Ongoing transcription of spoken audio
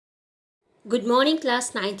Good morning,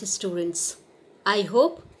 class 9th students. I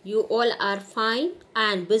hope you all are fine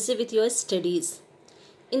and busy with your studies.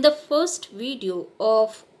 In the first video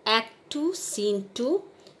of Act 2, Scene 2,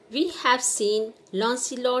 we have seen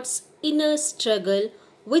Lancelot's inner struggle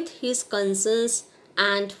with his conscience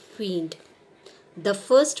and fiend. The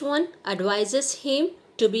first one advises him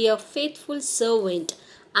to be a faithful servant,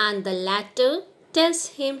 and the latter tells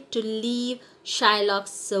him to leave Shylock's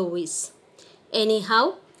service.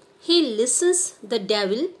 Anyhow, he listens the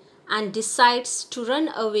devil and decides to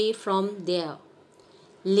run away from there.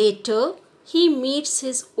 Later, he meets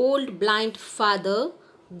his old blind father,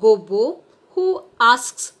 Gobbo, who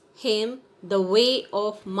asks him the way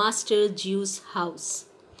of Master Jew's house.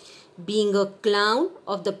 Being a clown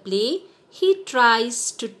of the play, he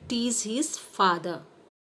tries to tease his father.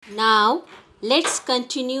 Now, let's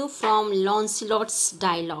continue from Lancelot's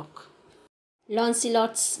dialogue.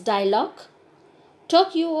 Lancelot's dialogue.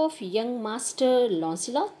 Talk you of young Master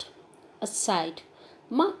Lancelot? Aside,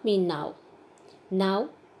 mark me now.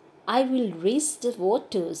 Now I will raise the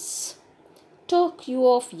waters. Talk you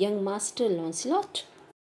of young Master Lancelot?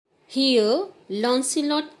 Here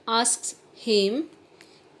Lancelot asks him,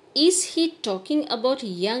 is he talking about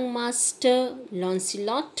young Master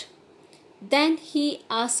Lancelot? Then he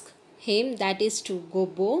asks him, that is to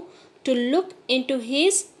Gobbo, to look into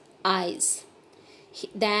his eyes.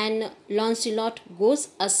 Then Lancelot goes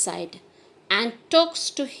aside and talks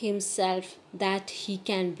to himself that he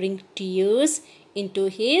can bring tears into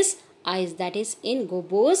his eyes, that is in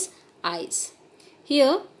Gobbo's eyes.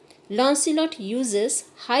 Here Lancelot uses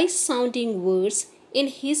high sounding words in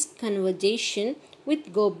his conversation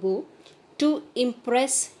with Gobbo to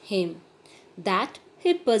impress him that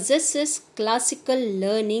he possesses classical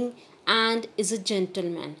learning and is a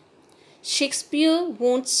gentleman. Shakespeare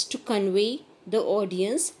wants to convey the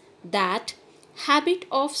audience that habit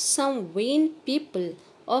of some vain people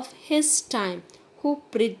of his time who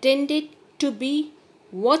pretended to be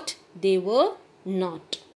what they were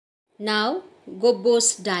not. Now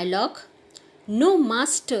Gobbo's dialogue. No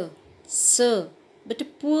master, sir, but a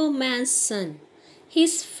poor man's son.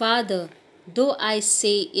 His father, though I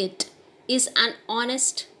say it, is an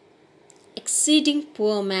honest, exceeding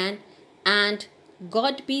poor man, and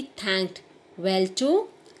God be thanked, well to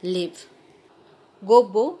live.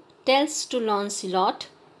 Gobbo tells to Lancelot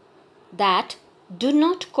that do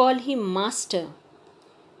not call him master.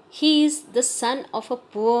 He is the son of a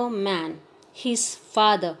poor man. His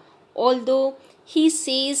father, although he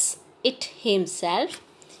says it himself,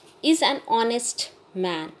 is an honest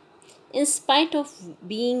man. In spite of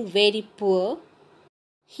being very poor,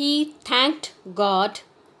 he thanked God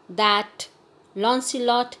that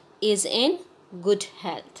Lancelot is in good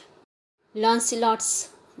health.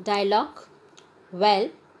 Lancelot's dialogue. Well,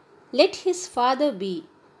 let his father be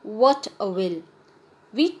what a will.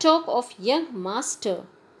 We talk of young Master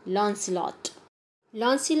Lancelot.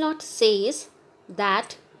 Lancelot says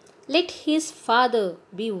that let his father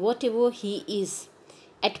be whatever he is.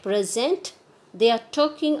 At present, they are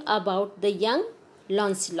talking about the young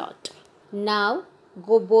Lancelot. Now,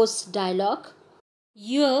 Gobbo's dialogue.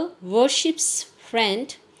 Your worship's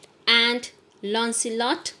friend and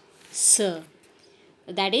Lancelot, sir.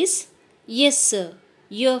 That is, yes, sir,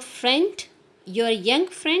 your friend, your young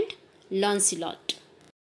friend, Lancelot.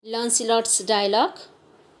 Lancelot's dialogue.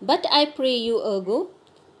 But I pray you, ergo,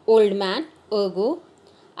 old man, ergo,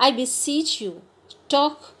 I beseech you,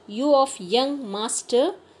 talk you of young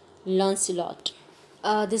Master Lancelot.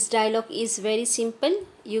 This dialogue is very simple.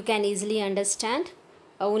 You can easily understand.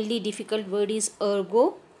 Only difficult word is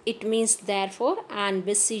ergo. It means therefore, and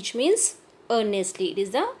beseech means earnestly. It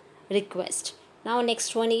is the request. Now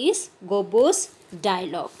next one is Gobbo's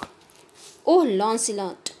dialogue. Oh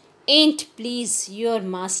Lancelot, ain't please your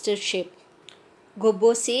mastership?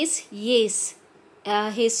 Gobbo says yes.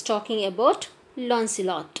 He is talking about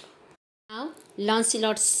Lancelot. Now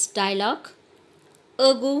Lancelot's dialogue.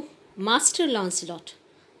 Ergo, Master Lancelot,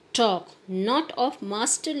 talk not of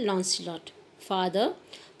Master Lancelot, father,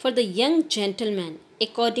 for the young gentleman,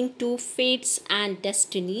 according to fates and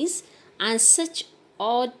destinies and such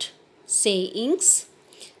odd sayings,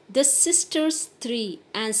 the sisters three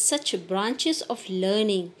and such branches of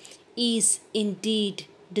learning is indeed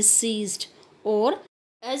deceased, or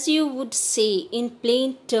as you would say in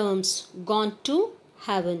plain terms, gone to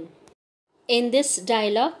heaven. In this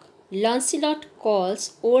dialogue, Lancelot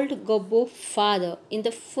calls old Gobbo father in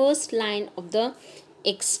the first line of the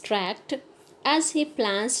extract, as he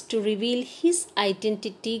plans to reveal his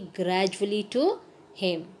identity gradually to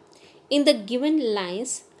him. In the given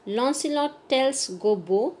lines, Lancelot tells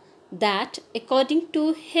Gobbo that according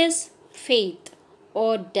to his faith,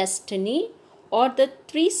 or destiny, or the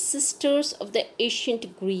three sisters of the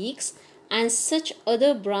ancient Greeks, and such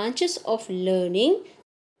other branches of learning,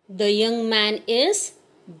 the young man is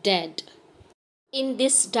dead. In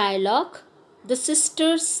this dialogue, the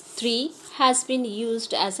sisters three has been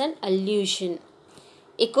used as an allusion.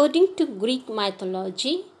 According to Greek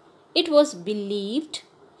mythology, it was believed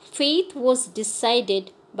fate was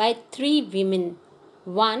decided by three women.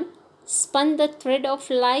 One spun the thread of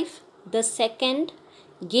life, the second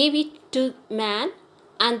gave it to man,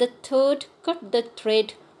 and the third cut the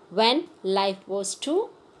thread when life was to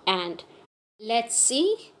end. Let's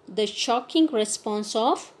see the shocking response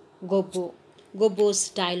of Gobbo. Gobbo's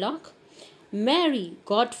dialogue. Mary,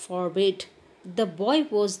 God forbid, the boy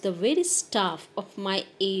was the very staff of my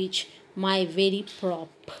age, my very prop.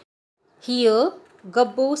 Here,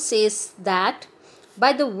 Gobbo says that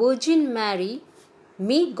by the Virgin Mary,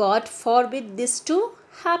 may God forbid this to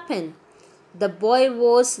happen. The boy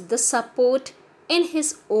was the support in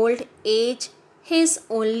his old age, his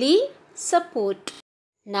only support.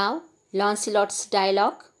 Now, Lancelot's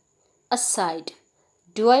dialogue. Aside,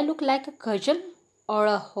 do I look like a cudgel or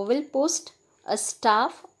a hovel post, a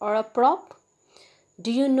staff or a prop?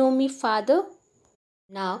 Do you know me, father?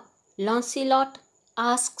 Now, Lancelot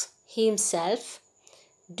asks himself,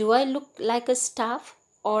 do I look like a staff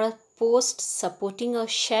or a post supporting a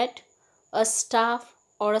shed, a staff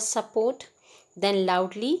or a support? Then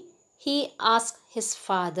loudly he asks his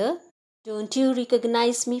father, don't you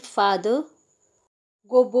recognize me, father?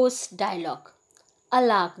 Gobbo's dialogue.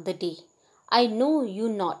 Alack the day! I know you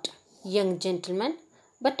not, young gentleman,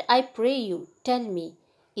 but I pray you tell me,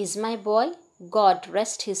 is my boy, God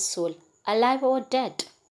rest his soul, alive or dead?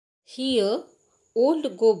 Here,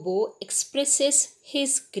 old Gobbo expresses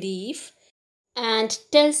his grief and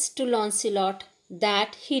tells to Lancelot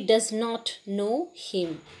that he does not know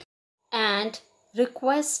him and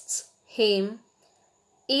requests him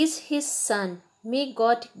is his son. May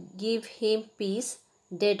God give him peace,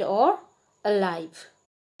 dead or alive.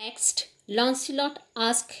 Next, Lancelot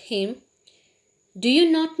asks him, do you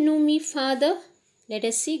not know me, father? Let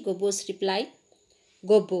us see Gobbo's reply.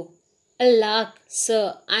 Gobbo, alack,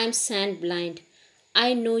 sir, I am sand blind.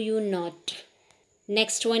 I know you not.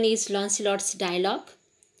 Next one is Lancelot's dialogue.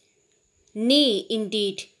 Nay,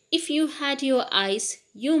 indeed, if you had your eyes,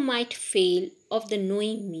 you might fail of the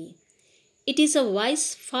knowing me. It is a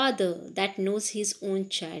wise father that knows his own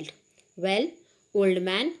child. Well, old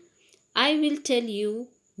man, I will tell you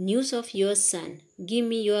news of your son. Give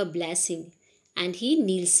me your blessing. And he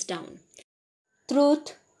kneels down.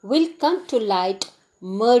 Truth will come to light.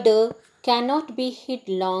 Murder cannot be hid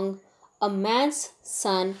long. A man's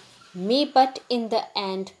son may, but in the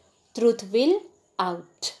end, truth will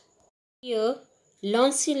out. Here,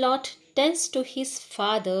 Lancelot tells to his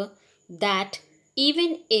father that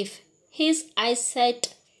even if his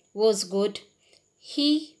eyesight was good,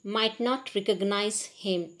 he might not recognize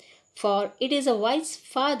him, for it is a wise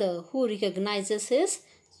father who recognizes his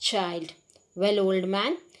child. Well, old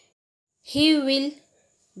man, he will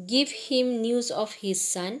give him news of his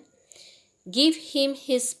son, give him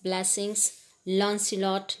his blessings.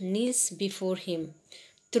 Lancelot kneels before him.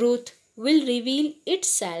 Truth will reveal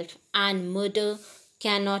itself, and murder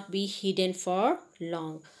cannot be hidden for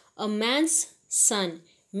long. A man's son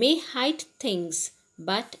may hide things,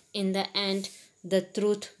 but in the end, the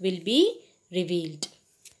truth will be revealed.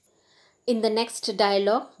 In the next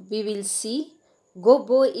dialogue, we will see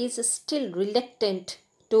Gobbo is still reluctant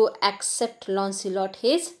to accept Lancelot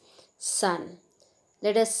his son.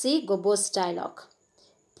 Let us see Gobbo's dialogue.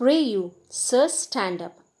 Pray you, sir, stand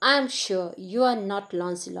up. I am sure you are not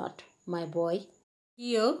Lancelot, my boy.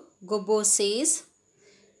 Here, Gobbo says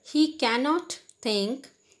he cannot think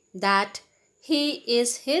that he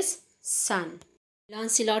is his son.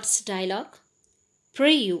 Lancelot's dialogue.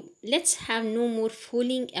 Pray you, let's have no more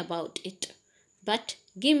fooling about it, but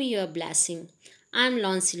give me your blessing. I am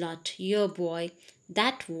Lancelot, your boy.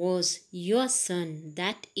 That was your son.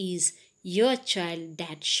 That is your child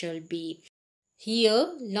that shall be.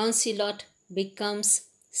 Here, Lancelot becomes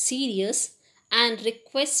serious and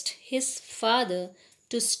requests his father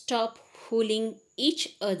to stop fooling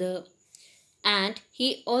each other, and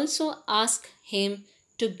he also asks him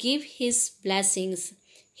to give his blessings.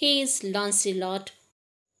 He is Lancelot,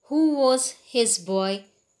 who was his boy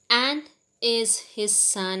and is his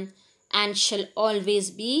son and shall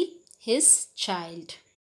always be his child.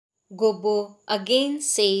 Gobbo again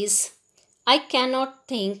says, I cannot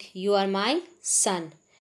think you are my son.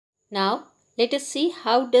 Now let us see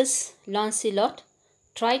how does Lancelot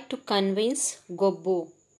try to convince Gobbo.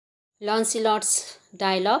 Lancelot's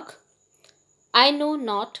dialogue. I know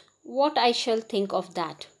not what I shall think of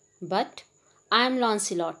that. But I am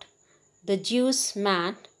Lancelot, the Jew's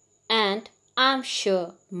man, and I am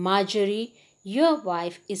sure Marjorie, your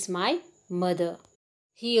wife, is my mother.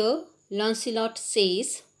 Here Lancelot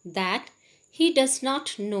says that he does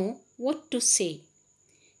not know what to say.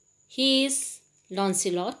 He is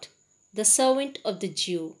Lancelot, the servant of the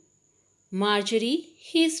Jew. Marjorie,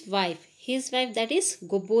 his wife, that is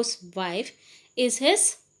Gobbo's wife, is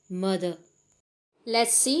his mother.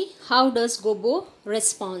 Let's see how does Gobbo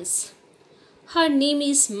responds. Her name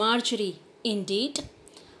is Marjorie, indeed.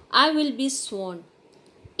 I will be sworn.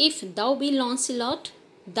 If thou be Lancelot,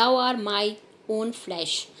 thou art my own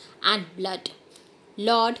flesh and blood.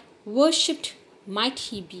 Lord, worshipped might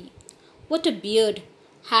he be. What a beard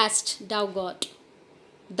hast thou got!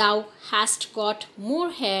 Thou hast got more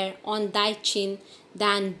hair on thy chin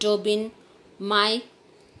than Dobbin, my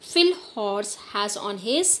Phil horse, has on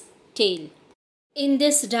his tail. In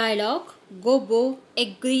this dialogue, Gobbo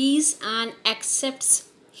agrees and accepts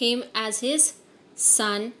him as his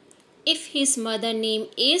son if his mother name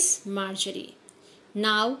is Marjorie.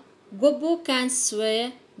 Now, Gobbo can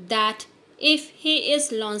swear that if he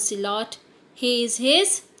is Lancelot, he is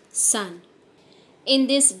his son. In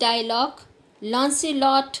this dialogue,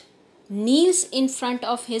 Lancelot kneels in front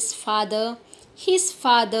of his father. His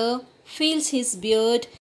father feels his beard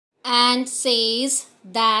and says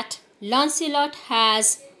that Lancelot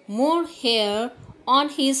has more hair on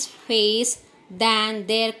his face than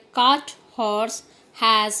their cart horse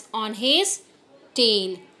has on his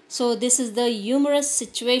tail. So this is the humorous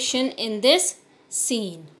situation in this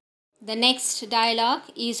scene. The next dialogue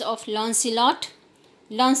is of Lancelot.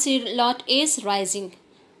 Lancelot is rising.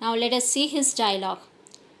 Now let us see his dialogue.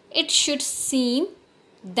 It should seem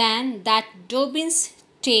then that Dobbin's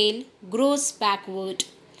tail grows backward.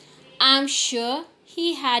 I am sure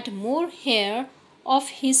he had more hair of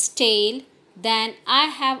his tail than I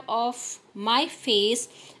have of my face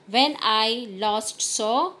when I last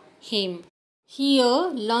saw him. Here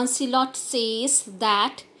Lancelot says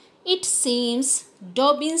that it seems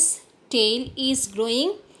Dobbin's tail is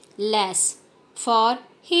growing less, for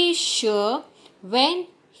he is sure when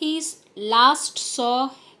he last saw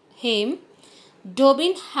him,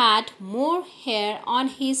 Dobbin had more hair on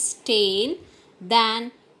his tail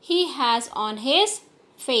than he has on his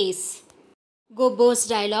face. Gobbo's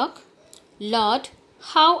dialogue. Lord,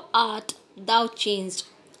 how art thou changed?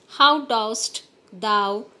 How dost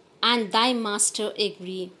thou and thy master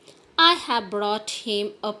agree? I have brought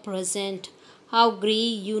him a present. How agree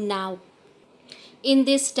you now? In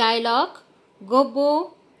this dialogue,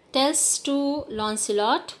 Gobbo tells to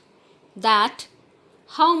Lancelot that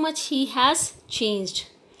how much he has changed.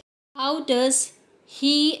 How does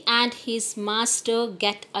he and his master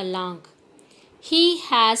get along? He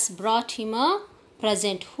has brought him a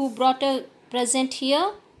present. Who brought a present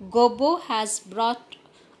here? Gobbo has brought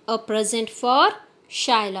a present for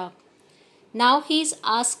Shylock. Now he is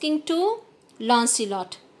asking to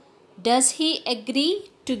Lancelot. Does he agree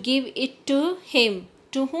to give it to him?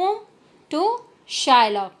 To whom? To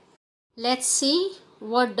Shylock. Let's see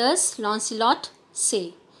what does Lancelot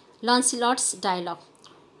say. Lancelot's dialogue.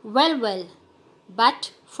 Well,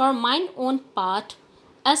 but for mine own part,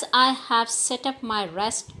 as I have set up my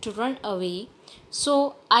rest to run away,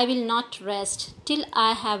 so I will not rest till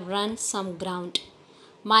I have run some ground.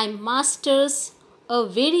 My master's a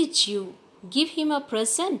very Jew. Give him a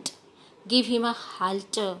present. Give him a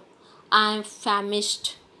halter. I am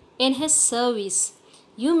famished in his service.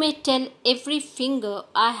 You may tell every finger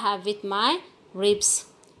I have with my ribs.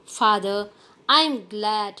 Father, I am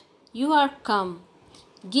glad you are come.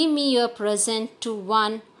 Give me your present to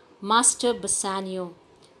one Master Bassanio,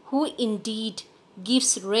 who indeed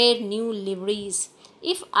gives rare new liveries.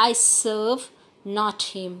 If I serve not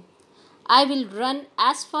him, I will run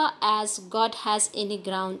as far as God has any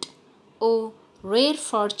ground. Oh, rare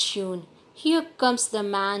fortune! Here comes the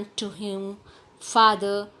man to him,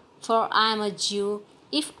 Father, for I am a Jew,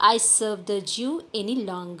 if I serve the Jew any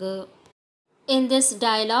longer. In this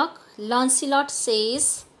dialogue, Lancelot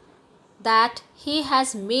says that he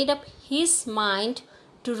has made up his mind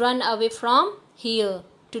to run away from here,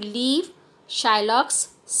 to leave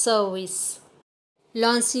Shylock's service.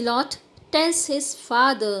 Lancelot tells his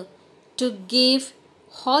father to give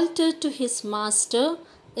halter to his master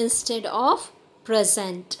instead of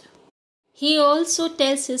present. He also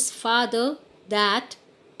tells his father that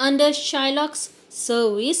under Shylock's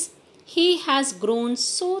service he has grown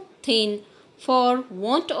so thin for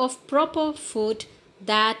want of proper food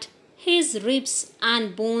that his ribs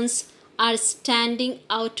and bones are standing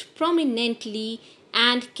out prominently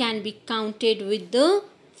and can be counted with the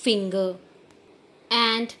finger.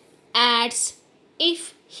 And adds,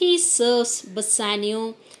 if he serves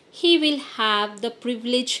Bassanio, he will have the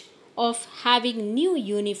privilege of having new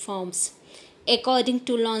uniforms. According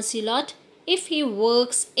to Lancelot, if he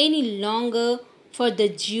works any longer for the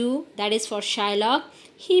Jew, that is for Shylock,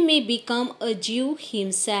 he may become a Jew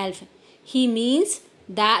himself. He means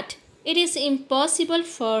that it is impossible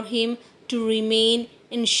for him to remain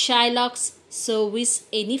in Shylock's service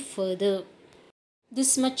any further.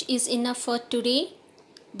 This much is enough for today.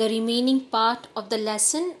 The remaining part of the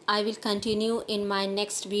lesson I will continue in my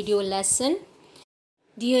next video lesson.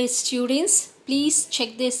 Dear students, please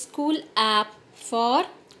check the school app for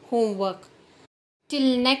homework.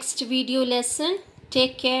 Till next video lesson,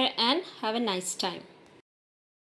 take care and have a nice time.